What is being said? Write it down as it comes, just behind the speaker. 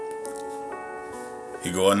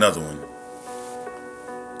Here go another one.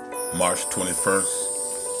 March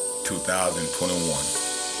 21st, 2021.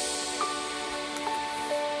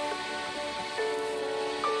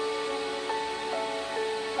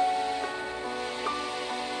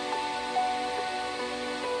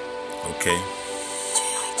 Okay,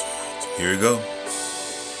 here we go.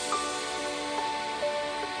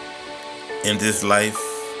 In this life,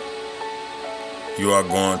 you are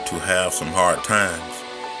going to have some hard times.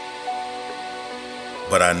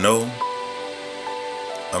 But I know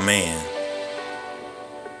a man.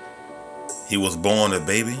 He was born a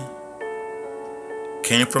baby,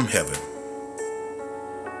 came from heaven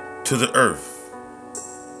to the earth.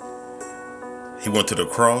 He went to the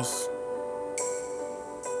cross,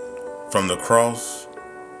 from the cross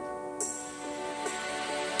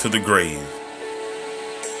to the grave,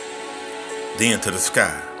 then to the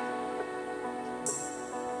sky.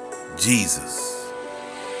 Jesus,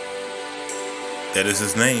 that is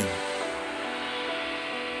his name.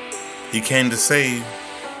 He came to save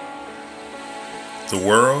the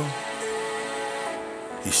world.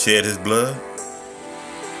 He shed his blood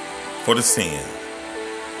for the sin.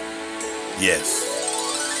 Yes,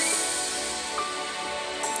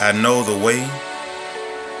 I know the way,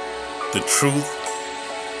 the truth,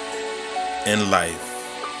 and life.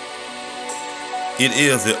 It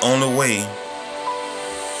is the only way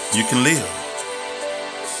you can live.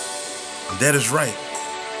 That is right.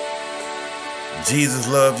 Jesus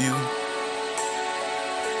loved you,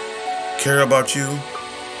 care about you.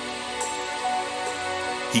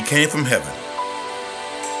 He came from heaven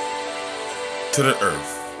to the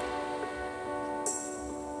earth.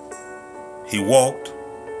 He walked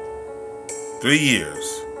 3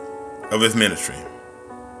 years of his ministry.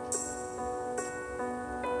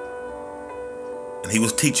 And he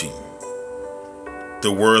was teaching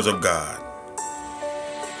the words of God.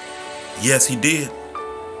 Yes, he did.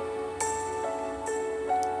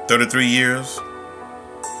 33 years,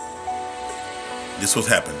 this was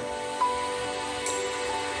happening.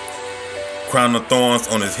 Crown of thorns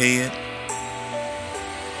on his head,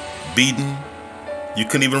 beaten, you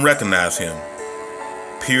couldn't even recognize him.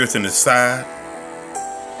 Pierced in his side,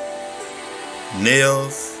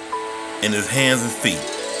 nails in his hands and feet.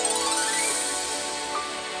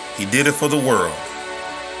 He did it for the world,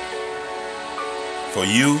 for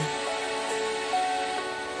you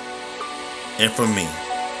and for me.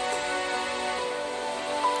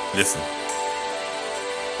 Listen.